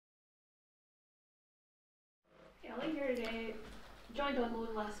Ellie, you joined on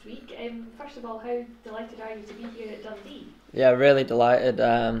loan last week. First of all, how delighted are you to be here at Dundee? Yeah, really delighted.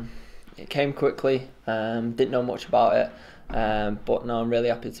 It came quickly. Didn't know much about it, but no, I'm really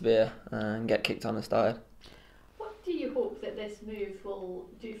happy to be here and get kicked on and started. What do you hope that this move will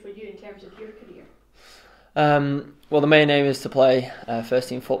do for you in terms of your career? Well, the main aim is to play first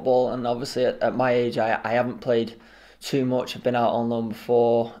team football, and obviously at my age, I haven't played too much. I've been out on loan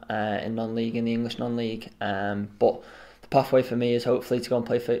before in non-league, in the English non-league, but the pathway for me is hopefully to go and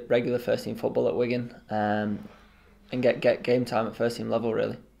play for regular first team football at Wigan and get game time at first team level,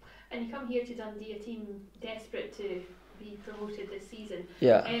 really. And you come here to Dundee, a team desperate to be promoted this season.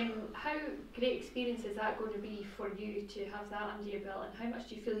 Yeah. How great experience is that going to be for you to have that under your belt, and how much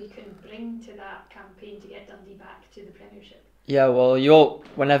do you feel you can bring to that campaign to get Dundee back to the Premiership? Yeah, well,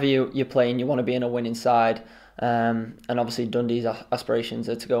 whenever you're playing, you want to be in a winning side, and obviously Dundee's aspirations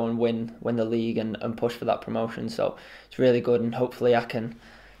are to go and win the league and push for that promotion. So it's really good, and hopefully I can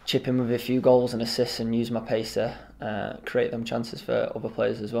chip in with a few goals and assists and use my pace to create them chances for other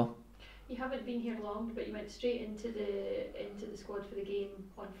players as well. You haven't been here long, but you went straight into the squad for the game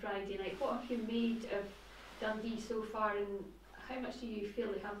on Friday night. What have you made of Dundee so far, and how much do you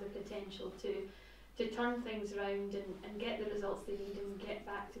feel they have the potential to turn things around and get the results they need and get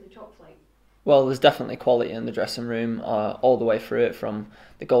back to the top flight? Well, there's definitely quality in the dressing room, all the way through it, from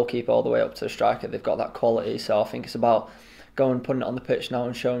the goalkeeper all the way up to the striker. They've got that quality, so I think it's about going and putting it on the pitch now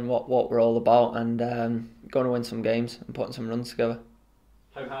and showing what we're all about, and going to win some games and putting some runs together.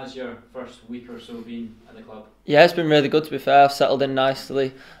 How has your first week or so been at the club? Yeah, it's been really good, to be fair. I've settled in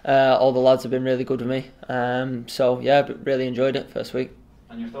nicely. All the lads have been really good with me. So yeah, really enjoyed it first week.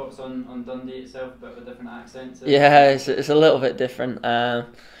 And your thoughts on Dundee itself, a bit of a different accent? Yeah, it's a little bit different.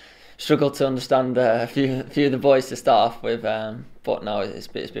 Struggled to understand a few of the boys to start off with, but no, it's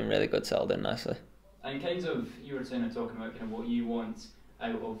been really good, settled in nicely. And kind of, you were saying, talking about kind of what you want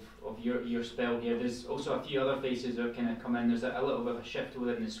out of your spell here. There's also a few other faces that have kind of come in. There's a little bit of a shift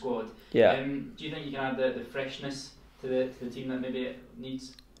within the squad. Yeah. Do you think you can add the freshness to the team that maybe it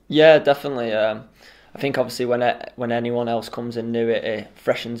needs? Yeah, definitely. I think obviously when anyone else comes in new, it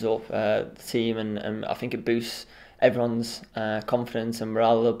freshens up the team, and I think it boosts everyone's confidence and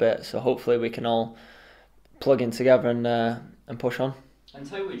morale a little bit. So hopefully we can all plug in together and push on. And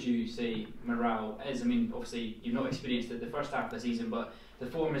how would you say morale is? I mean, obviously you've not experienced it the first half of the season, but the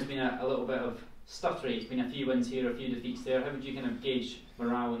form has been a little bit of stuttery. It's been a few wins here, a few defeats there. How would you kind of gauge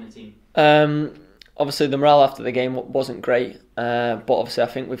morale in the team? Obviously the morale after the game wasn't great, but obviously I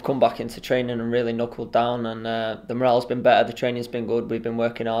think we've come back into training and really knuckled down, and the morale's been better, the training's been good, we've been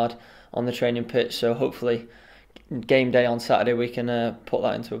working hard on the training pitch, so hopefully game day on Saturday we can put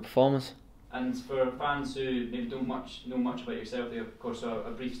that into a performance. And for fans who maybe don't know much about yourself, they of course saw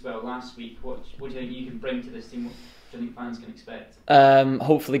a brief spell last week. What do you think you can bring to this team? What do you think fans can expect?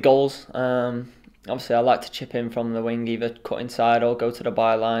 Hopefully goals. Obviously I like to chip in from the wing, either cut inside or go to the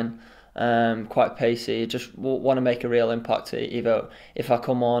byline. Quite pacey. Just want to make a real impact, either if I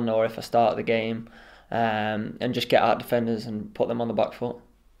come on or if I start the game, and just get out defenders and put them on the back foot.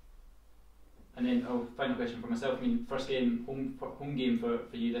 And then, final question for myself. I mean, first game, home game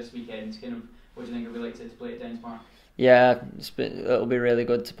for you this weekend. Kind of, what do you think it'll be like to play at Dens Park? Yeah, it'll be really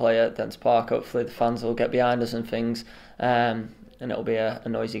good to play at Dens Park. Hopefully the fans will get behind us and things, and it'll be a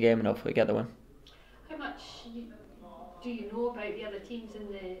noisy game and hopefully get the win. How much do you know about the other teams in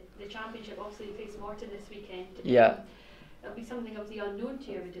the Championship? Obviously you face Morton this weekend. Yeah. It'll be something of the unknown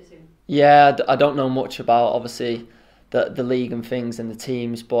to you, I would assume. Yeah, I don't know much about obviously the league and things and the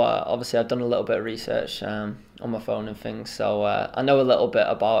teams, but obviously I've done a little bit of research on my phone and things, so I know a little bit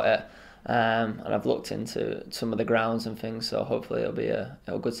about it, and I've looked into some of the grounds and things, so hopefully it'll be a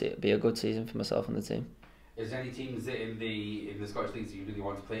good season for myself and the team. Is there any teams that in the Scottish leagues that you really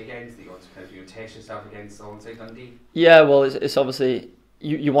want to play against, that you want to kind of test yourself against alongside Dundee? Yeah, well, it's obviously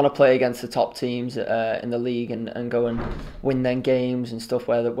you want to play against the top teams in the league and go and win them games and stuff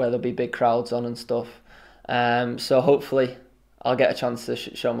where there'll be big crowds on and stuff. So hopefully I'll get a chance to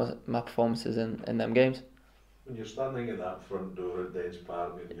show my performances in them games. When you're standing at that front door at Dens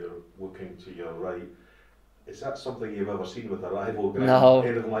Park and you're looking to your right, is that something you've ever seen with a rival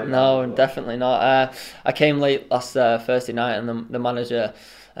ground? No, definitely not. I came late last Thursday night, and the manager,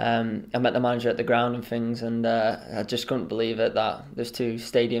 I met the manager at the ground and things, and I just couldn't believe it that there's two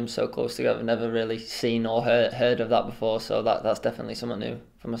stadiums so close together. Never really seen or heard of that before, so that's definitely something new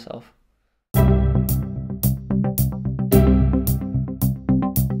for myself.